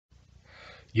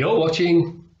You're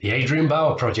watching the Adrian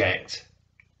Bauer Project.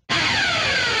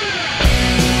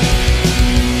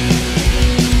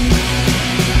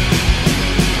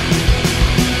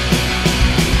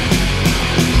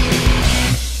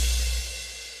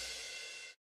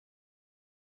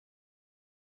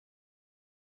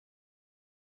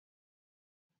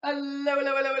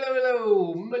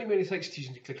 Hello. Many thanks to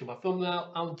you for clicking my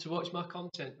thumbnail and to watch my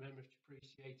content. Very much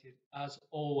appreciated as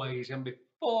always. And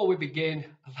before we begin,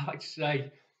 I'd like to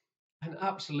say an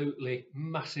absolutely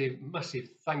massive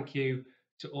thank you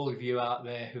to all of you out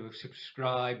there who have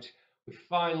subscribed. We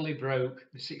finally broke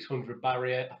the 600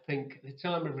 barrier. I think at the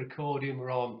time of recording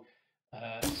we're on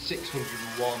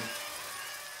 601,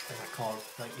 and I can't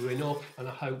thank you enough, and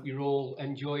I hope you're all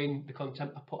enjoying the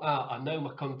content I put out. I know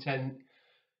my content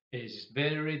is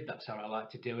varied, that's how I like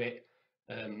to do it.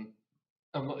 I'm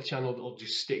not a channel that will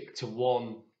just stick to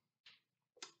one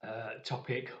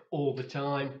topic all the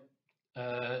time,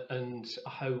 and I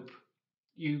hope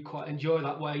you quite enjoy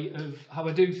that way of how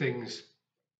I do things.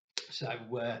 So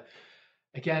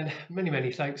again,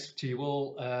 many thanks to you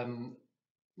all.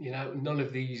 You know, none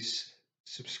of these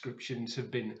subscriptions have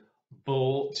been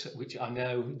bought, which I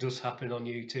know does happen on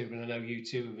YouTube, and I know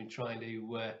YouTube have been trying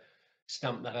to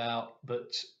stamp that out,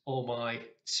 but all my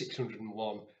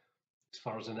 601, as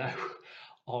far as I know,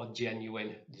 are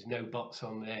genuine. There's no bots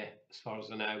on there as far as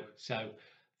I know, so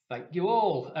thank you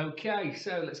all. Okay,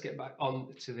 so let's get back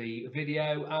on to the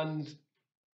video, and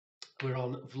we're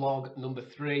on vlog number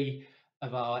 3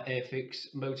 of our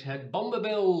Airfix Motorhead Bomber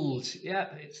build.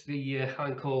 Yeah, it's the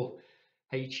Heinkel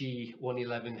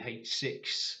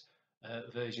HE111H6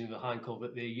 version of the Heinkel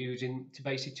that they're using to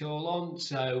base it all on.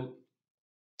 So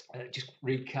just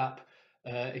recap,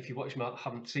 if you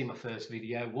haven't seen my first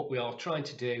video, what we are trying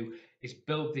to do is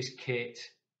build this kit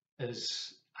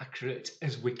as accurate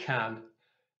as we can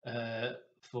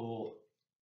for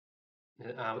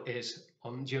how it is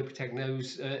on Joe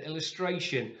Pategno's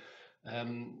illustration.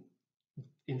 In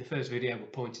the first video we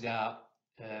pointed out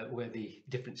where the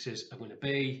differences are going to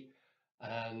be,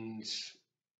 and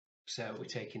so we're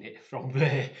taking it from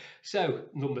there. So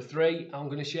number 3, I'm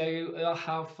going to show you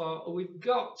how far we've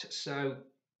got. So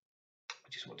I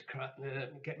just want to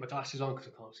get my glasses on because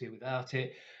I can't see without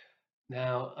it.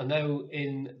 Now, I know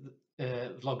in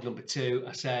vlog number 2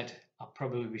 I said I'll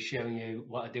probably be showing you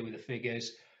what I do with the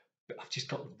figures, but I've just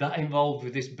got that involved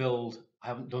with this build. I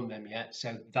haven't done them yet,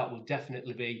 so that will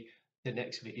definitely be the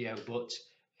next video, but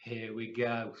here we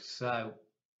go. So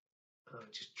I'll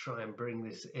just try and bring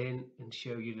this in and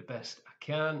show you the best I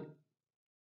can.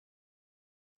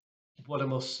 What I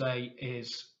must say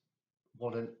is,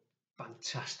 what a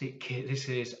fantastic kit this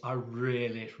is. I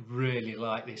really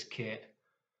like this kit.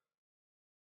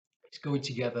 It's going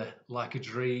together like a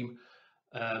dream.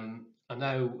 I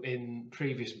know in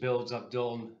previous builds I've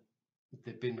done,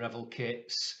 they've been Revell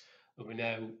kits, and we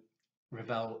know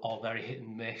Revell are very hit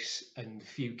and miss, and a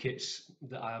few kits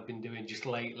that I've been doing just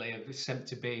lately have seemed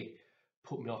to be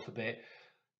put me off a bit.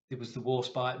 There was the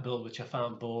Warspite build, which I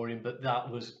found boring, but that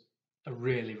was a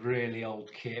really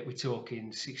old kit. We're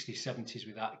talking 60s, 70s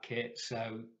with that kit,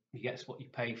 so you get what you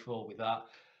pay for with that.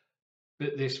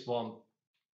 But this one,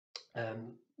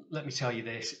 let me tell you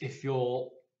this, if your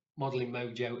modelling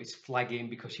mojo is flagging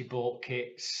because you bought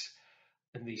kits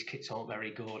and these kits aren't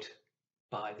very good,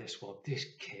 buy this one. This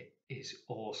kit is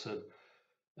awesome.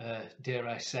 Dare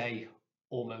I say,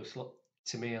 almost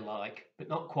to me alike, but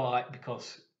not quite,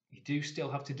 because you do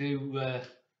still have to do a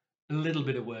little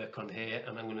bit of work on here,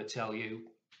 and I'm going to tell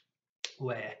you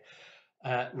where.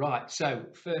 Right, so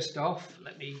first off,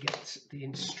 let me get the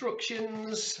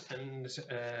instructions and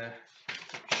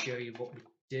show you what we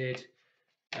did.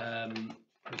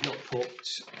 We've not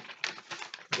put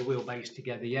the wheelbase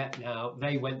together yet. Now,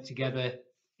 they went together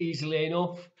easily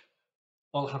enough.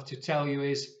 All I have to tell you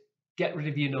is, get rid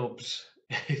of your nubs.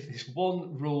 If there's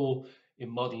one rule in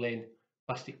modelling,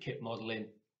 plastic kit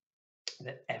modelling,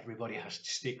 that everybody has to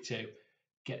stick to,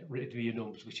 get rid of your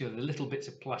nubs, which are the little bits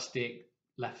of plastic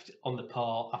left on the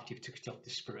part after you've took it off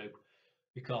the sprue,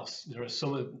 because there are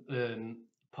some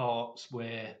parts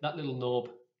where that little nub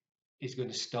is going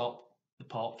to stop the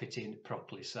part fitting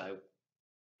properly. So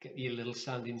get your little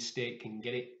sanding stick and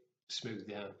get it smoothed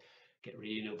down, get rid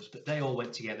of your nubs. But they all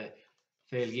went together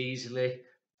fairly easily.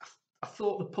 I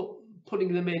thought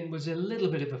putting them in was a little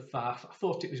bit of a faff. I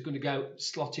thought it was going to go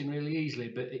slot in really easily,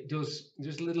 but it does.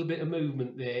 There's a little bit of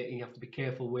movement there, and you have to be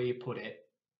careful where you put it.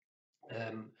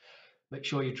 Make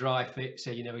sure you dry fit so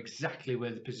you know exactly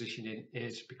where the positioning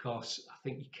is, because I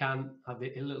think you can have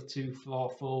it a little too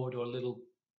far forward or a little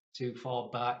too far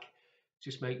back.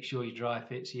 Just make sure you dry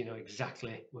fit so you know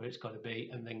exactly where it's got to be,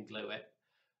 and then glue it.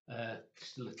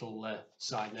 Just a little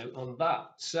side note on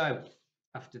that. So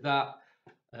after that,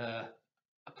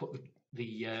 I put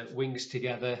the wings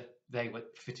together. They were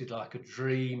fitted like a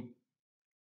dream.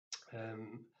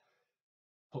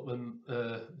 Put them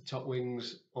the top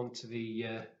wings onto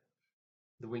the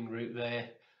wing root there.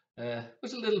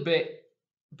 Was a little bit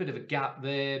of a gap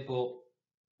there, but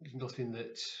there's nothing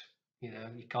that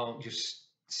you can't just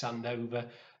sand over.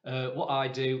 What I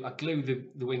do, I glue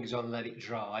the wings on, let it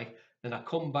dry, then I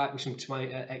come back with some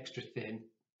tomato extra thin,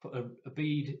 put a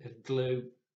bead of glue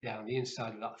down the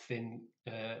inside of that thin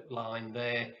line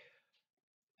there,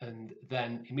 and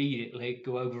then immediately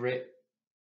go over it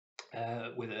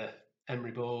with a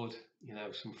emery board,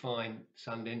 some fine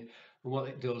sanding. And what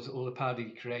it does, all the powder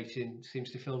you're creating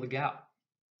seems to fill the gap.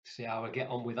 See how I get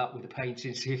on with that with the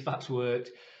painting, see if that's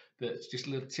worked. But it's just a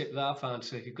little tip that I found.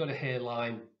 So if you've got a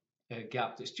hairline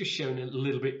gap that's just showing a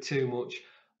little bit too much,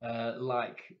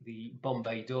 like the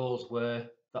Bombay doors were,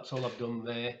 that's all I've done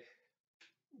there.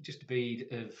 Just a bead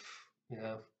of,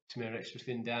 tomato extra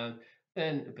thin down,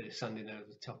 then a bit of sanding over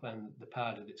the top, and the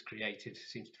powder that's created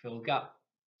seems to fill the gap.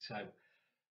 So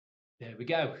there we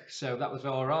go. So that was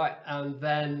all right. And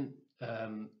then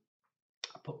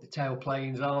I put the tail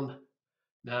planes on.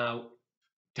 Now,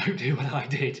 don't do what I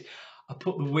did. I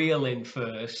put the wheel in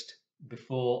first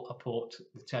before I put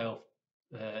the tail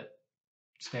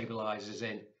stabilizers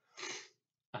in.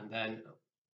 And then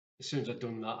as soon as I'd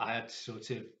done that, I had to sort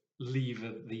of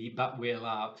lever the back wheel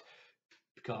out,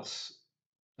 because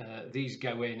these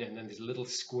go in, and then there's a little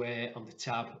square on the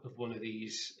tab of one of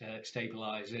these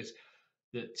stabilizers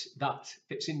that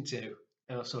fits into,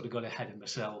 and I sort of got ahead of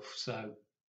myself. So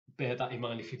bear that in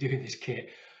mind if you're doing this kit.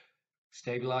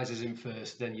 Stabilizers in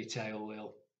first, then your tail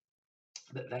wheel.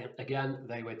 But then again,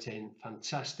 they went in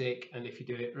fantastic, and if you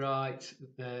do it right,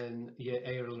 then your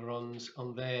ailerons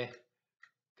on there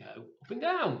go up and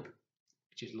down,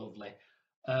 which is lovely.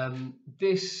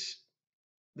 This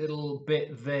little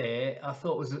bit there I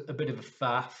thought was a bit of a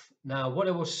faff. Now what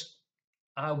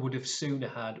I would have sooner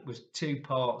had was two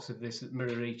parts of this that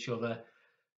mirror each other,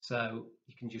 so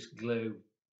you can just glue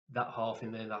that half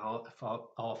in there, that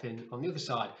half in on the other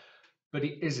side. But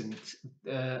it isn't.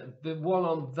 The one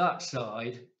on that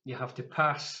side, you have to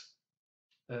pass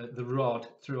the rod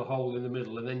through a hole in the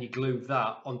middle, and then you glue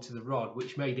that onto the rod,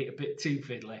 which made it a bit too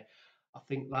fiddly. I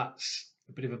think that's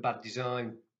a bit of a bad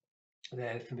design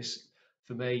there for this.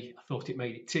 For me, I thought it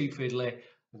made it too fiddly,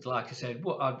 and like I said,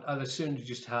 what I'd as soon as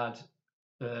just had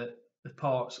the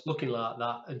parts looking like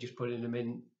that and just putting them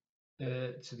in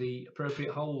to the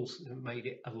appropriate holes, and made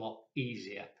it a lot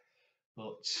easier.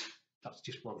 But that's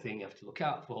just one thing you have to look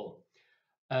out for.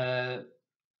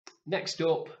 Next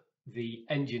up, the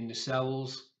engine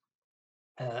nacelles.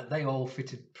 They all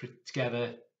fitted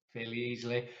together fairly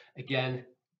easily. Again,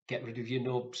 get rid of your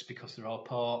nubs, because there are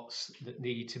parts that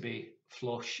need to be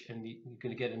flush, and you're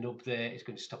going to get a nub there. It's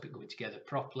going to stop it going together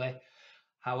properly.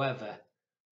 However,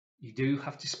 you do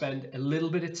have to spend a little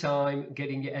bit of time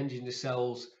getting your engine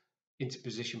nacelles into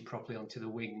position properly onto the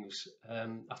wings.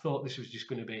 I thought this was just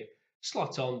going to be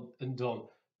slot on and done,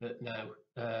 but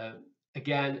no.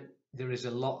 Again, there is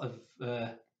a lot of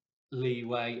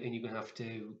leeway, and you're going to have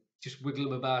to just wiggle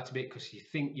them about a bit, because you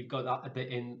think you've got that a bit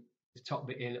in, the top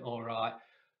bit in, all right,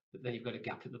 but then you've got a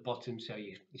gap at the bottom, so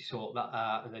you sort that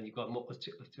out, and then you've got them up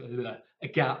to a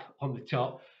gap on the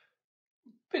top.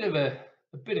 Bit of a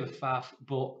faff,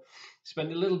 but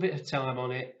spend a little bit of time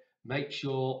on it. Make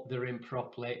sure they're in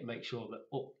properly, make sure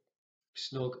they're up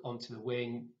snug onto the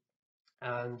wing,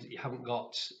 and you haven't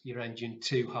got your engine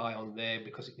too high on there,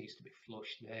 because it needs to be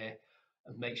flush there.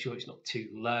 And make sure it's not too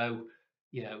low.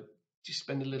 Just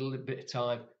spend a little bit of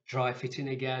time dry fitting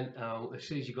again. As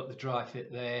soon as you've got the dry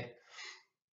fit there,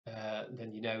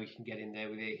 then you can get in there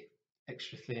with the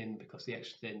extra thin, because the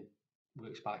extra thin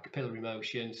works by capillary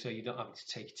motion, so you don't have to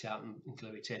take it out and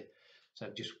glue it in.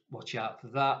 So just watch out for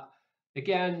that.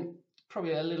 Again,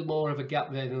 probably a little more of a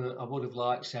gap there than I would have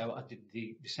liked, so I did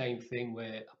the same thing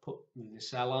where I put the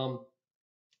nacelle on,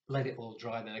 let it all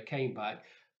dry, then I came back,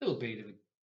 a little bit of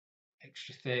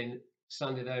extra thin,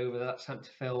 sanded over, that's had to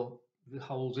fill the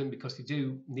holes in, because they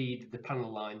do need the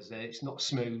panel lines there. It's not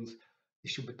smooth, there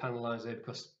should be panel lines there,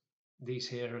 because these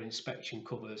here are inspection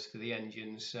covers for the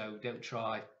engines, so don't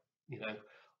try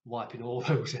wiping all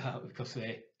those out, because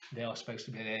they are supposed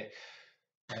to be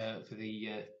there for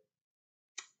the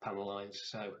panel lines.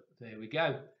 So there we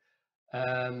go.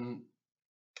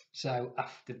 So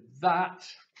after that,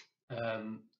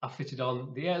 I fitted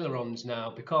on the ailerons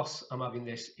now, because I'm having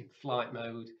this in flight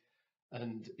mode,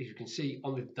 and as you can see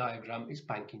on the diagram, it's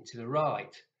banking to the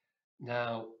right.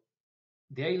 Now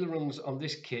the ailerons on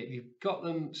this kit, you've got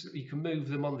them so that you can move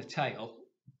them on the tail,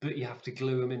 but you have to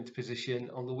glue them into position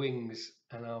on the wings.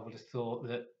 And I would have thought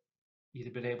that you'd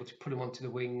have been able to put them onto the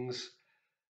wings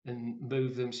and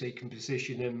move them so you can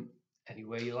position them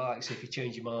anywhere you like. So if you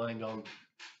change your mind on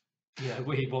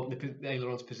where you want the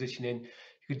ailerons positioning,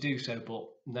 you could do so, but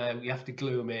now you have to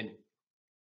glue them in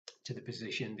to the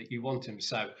position that you want them.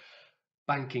 So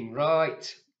banking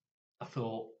right, I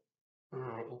thought,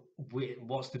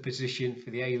 what's the position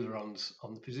for the ailerons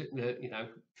on the position,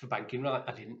 for banking right?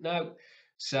 I didn't know.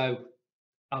 So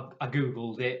I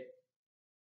Googled it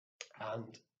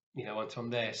and, went on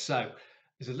there. So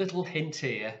there's a little hint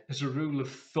here as a rule of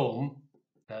thumb.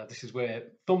 This is where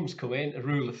thumbs come in, a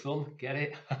rule of thumb, get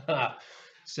it?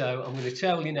 So I'm going to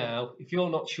tell you now, if you're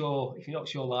not sure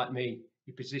like me,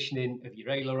 your positioning of your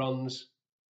ailerons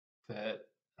for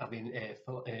having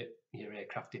your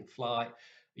aircraft in flight,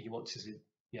 you want to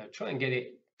try and get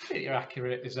it pretty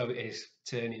accurate as though it is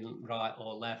turning right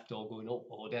or left or going up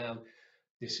or down.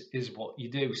 This is what you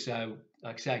do. So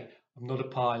like I say, I'm not a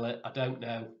pilot, I don't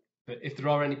know, but if there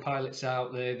are any pilots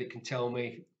out there that can tell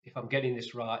me if I'm getting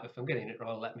this right, if I'm getting it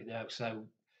wrong, let me know. So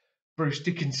Bruce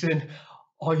Dickinson,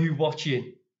 are you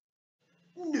watching?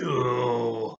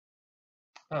 No.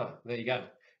 Oh, there you go.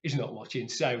 He's not watching.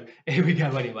 So here we go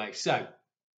anyway. So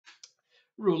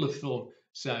rule of thumb.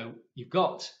 So you've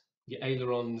got your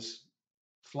ailerons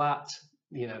flat,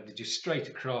 they're just straight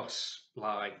across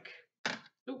like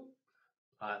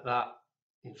that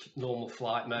in normal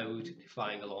flight mode,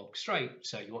 flying along straight.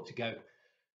 So you want to go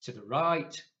to the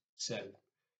right. So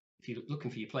if you're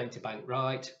looking for your plane to bank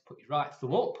right, put your right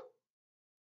thumb up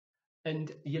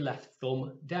and your left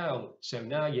thumb down. So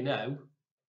now you know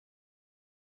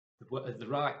the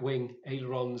right wing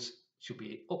ailerons should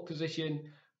be up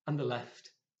position and the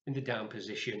left in the down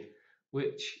position,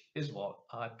 which is what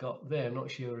I've got there. I'm not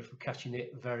sure if we're catching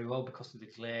it very well because of the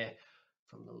glare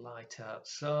from the light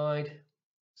outside.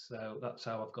 So that's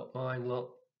how I've got mine.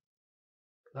 Look,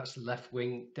 that's the left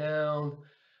wing down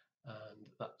and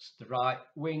that's the right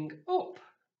wing up.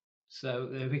 So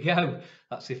there we go.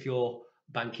 That's if you're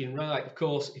banking right. Of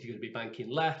course, if you're going to be banking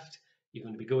left, you're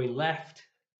going to be going left.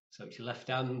 So it's your left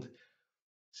hand.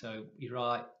 So your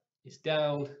right is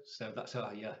down. So that's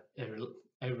how your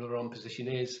aileron position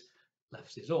is.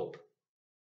 Left is up,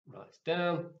 right is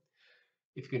down.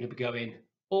 If you're going to be going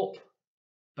up,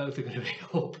 both are going to be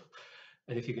up.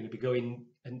 And if you're going to be going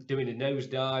and doing a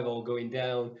nosedive or going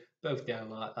down, both down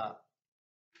like that.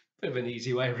 Bit of an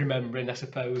easy way of remembering, I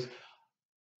suppose.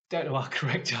 Don't know how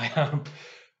correct I am.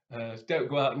 Don't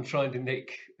go out and try to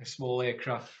nick a small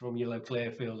aircraft from your local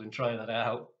airfield and try that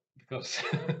out because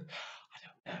I don't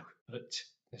know. But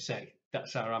I say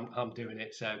that's how I'm doing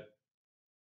it. So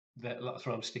that's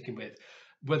what I'm sticking with.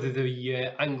 Whether the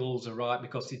angles are right,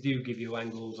 because they do give you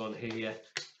angles on here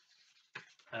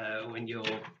when you're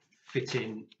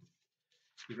fitting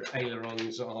your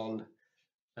ailerons on.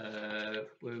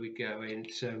 Where are we going?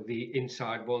 So the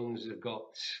inside ones have got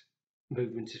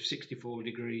movements of 64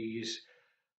 degrees.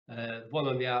 One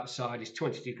on the outside is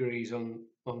 20 degrees on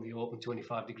the up and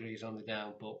 25 degrees on the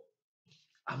down, but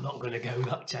I'm not going to go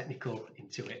that technical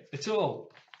into it at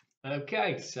all.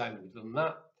 Okay, so we've done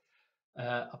that.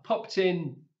 I popped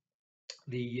in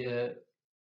the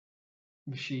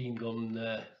machine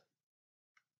gun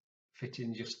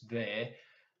fitting just there.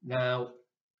 Now,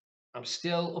 I'm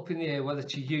still up in the air whether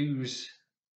to use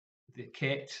the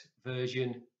kit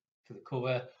version for the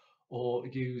cover or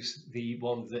use the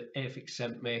one that Airfix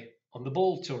sent me on the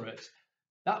ball turret.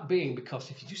 That being because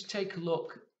if you just take a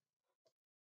look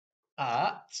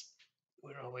at,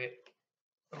 where are we?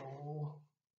 Oh,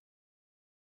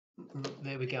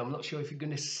 there we go. I'm not sure if you're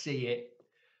going to see it,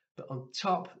 but on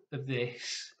top of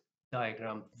this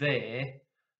diagram there,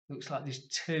 looks like there's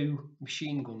two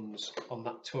machine guns on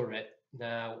that turret.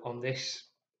 Now on this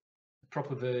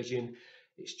proper version,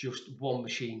 it's just one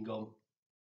machine gun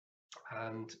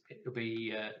and it'll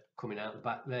be coming out the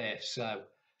back there. So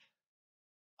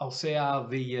I'll see how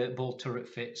the ball turret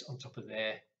fits on top of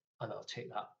there and I'll take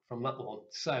that from that one.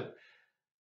 So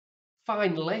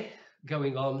finally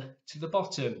going on to the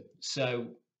bottom. So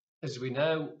as we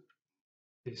know,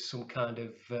 there's some kind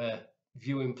of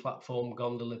viewing platform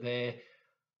gondola there.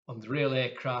 On the real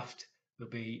aircraft,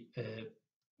 there'll be a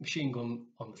machine gun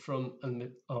on the front and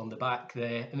on the back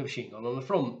there, and a machine gun on the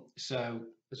front. So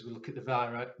as we look at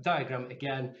the diagram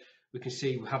again, we can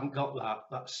see we haven't got that.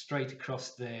 That's straight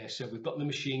across there. So we've got the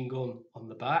machine gun on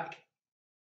the back,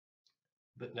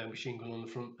 but no machine gun on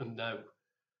the front, and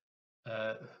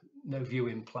no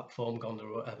viewing platform gondola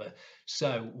or whatever.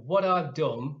 So what I've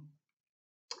done,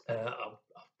 I've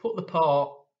put the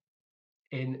part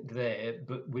in there,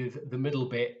 but with the middle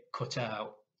bit cut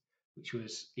out, which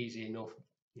was easy enough.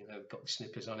 You know, got the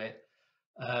snippers on it.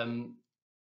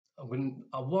 When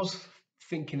I was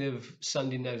thinking of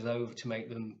sanding those over to make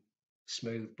them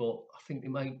smooth, but I think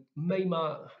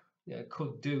they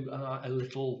could do a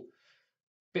little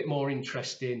bit more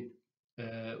interesting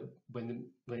when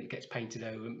it gets painted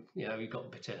over. You know, you've got a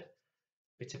bit of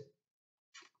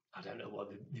I don't know what,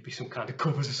 there'd be some kind of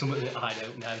covers or something that I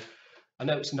don't know. I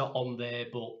know it's not on there,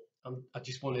 but I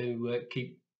just want to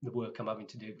keep the work I'm having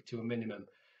to do to a minimum.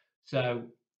 So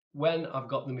when I've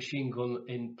got the machine gun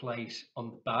in place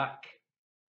on the back,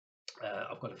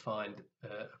 I've got to find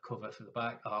a cover for the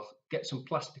back. I'll get some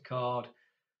plastic card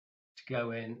to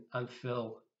go in and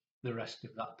fill the rest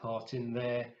of that part in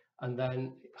there, and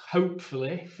then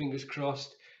hopefully, fingers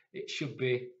crossed, it should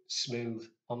be smooth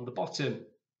on the bottom.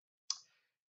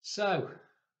 So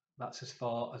that's as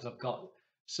far as I've got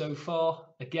so far.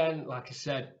 Again, like I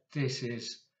said, this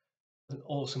is an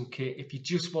awesome kit. If you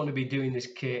just want to be doing this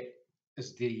kit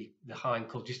as the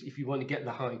Heinkel, just if you want to get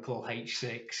the Heinkel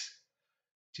H6,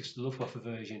 just the Luftwaffe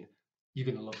version, you're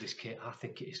going to love this kit. I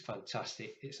think it is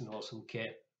fantastic. It's an awesome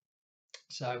kit.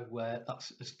 So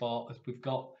that's as far as we've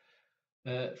got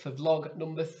for vlog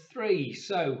number 3.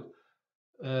 So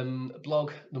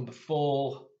vlog number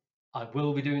 4, I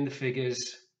will be doing the figures,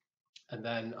 and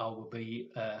then I will be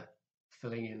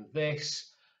filling in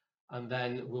this, and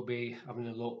then we'll be having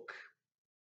a look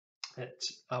at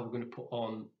how we're going to put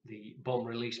on the bomb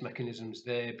release mechanisms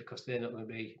there, because they're not going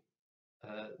to be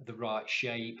the right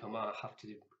shape. I might have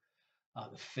to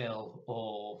either fill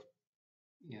or,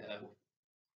 you know,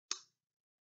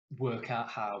 work out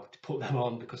how to put them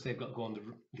on, because they've got to go on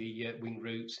the wing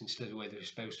roots instead of where they're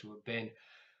supposed to have been.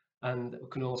 And we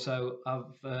can also have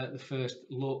the first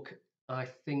look, I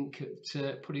think,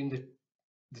 at putting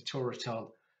the turret on,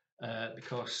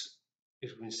 because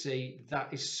as we can see,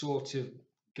 that is sort of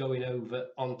going over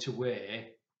onto where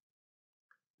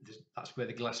that's where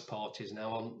the glass part is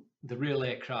now. On the real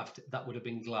aircraft, that would have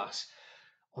been glass.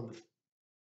 On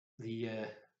the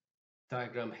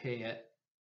diagram here,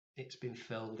 it's been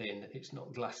filled in, it's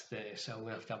not glass there, so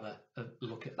we'll have to have a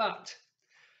look at that.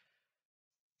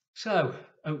 So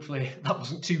hopefully that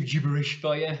wasn't too gibberish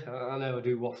for you. I know I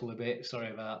do waffle a bit, sorry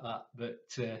about that, but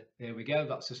there we go.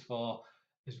 That's as far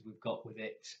as we've got with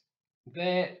it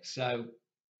there. So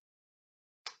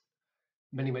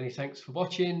many thanks for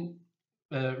watching.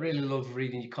 Really love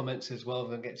reading your comments as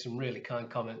well. I get some really kind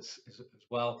comments as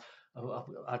well. I've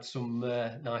had some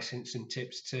nice hints and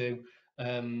tips too.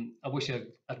 I wish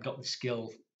I'd got the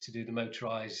skill to do the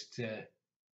motorized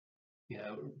you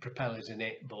know, propellers in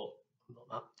it, but I'm not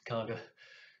that kind of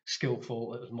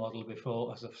skillful as model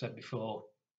before, as I've said before.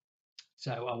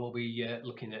 So I will be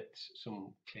looking at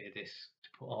some clear discs to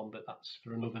put on, but that's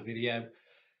for another video.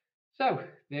 So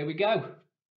there we go.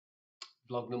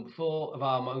 Vlog number 4 of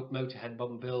our Motorhead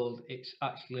Bomber build. It's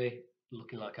actually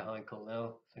looking like a Heinkel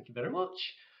now. Thank you very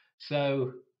much.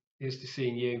 So here's to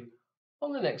seeing you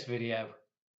on the next video.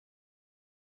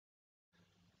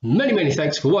 Many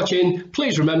thanks for watching.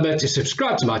 Please remember to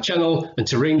subscribe to my channel and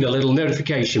to ring the little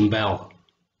notification bell.